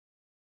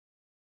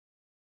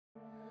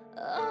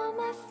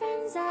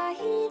friends are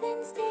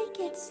heathens, take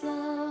it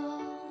slow.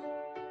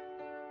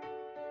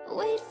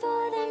 Wait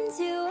for them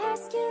to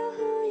ask you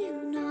who you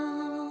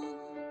know.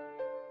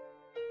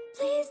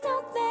 Please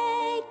don't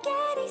make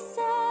any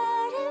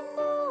sudden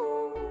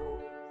moves.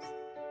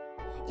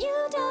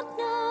 You don't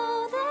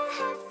know the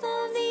half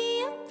of the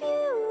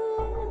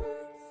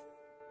abuse.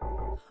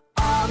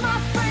 All my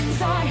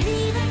friends are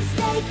heathens,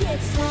 take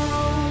it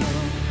slow.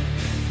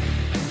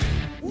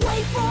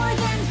 Wait for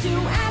them to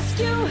ask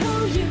you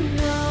who you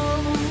know.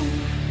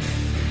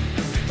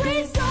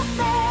 Please don't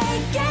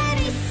make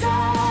any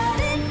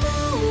sudden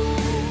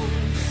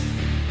moves.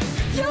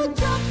 You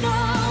don't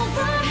know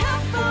the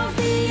half of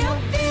the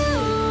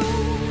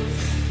abuse.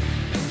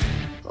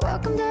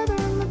 Welcome to the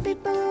room of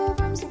people who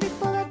rooms of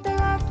people that they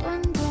loved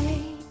one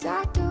day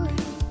docked away.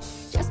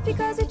 Just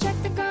because we check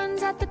the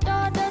guns at the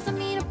door doesn't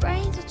mean our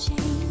brains will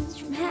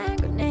change from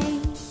hand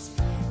grenades.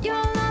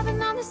 You're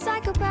loving on the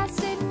psychopath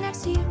sitting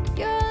next to you.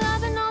 You're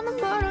loving on the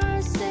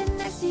murderer sitting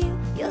next to you.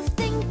 You'll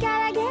think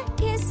I get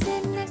here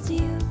sitting next to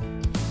you.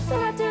 But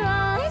after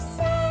all I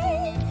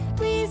say,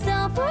 please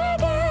don't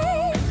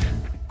forget.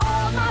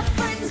 All my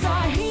friends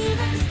are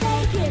heathens,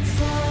 take it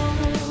slow.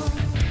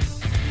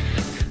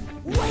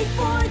 Wait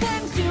for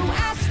them to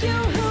ask you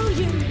who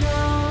you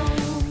know.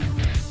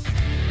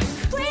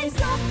 Please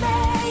don't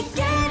make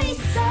any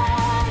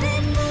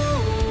sudden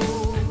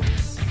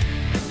moves.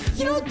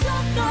 You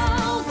don't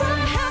know the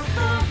half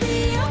of the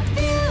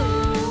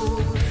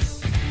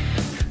abuse.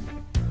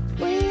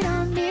 We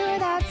don't deal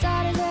with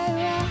outsiders very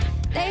well.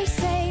 They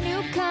say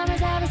newcomers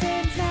have a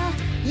sense now.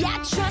 Yeah,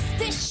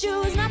 trust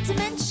issues not to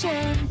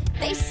mention.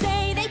 They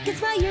say they can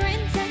smell your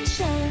intent.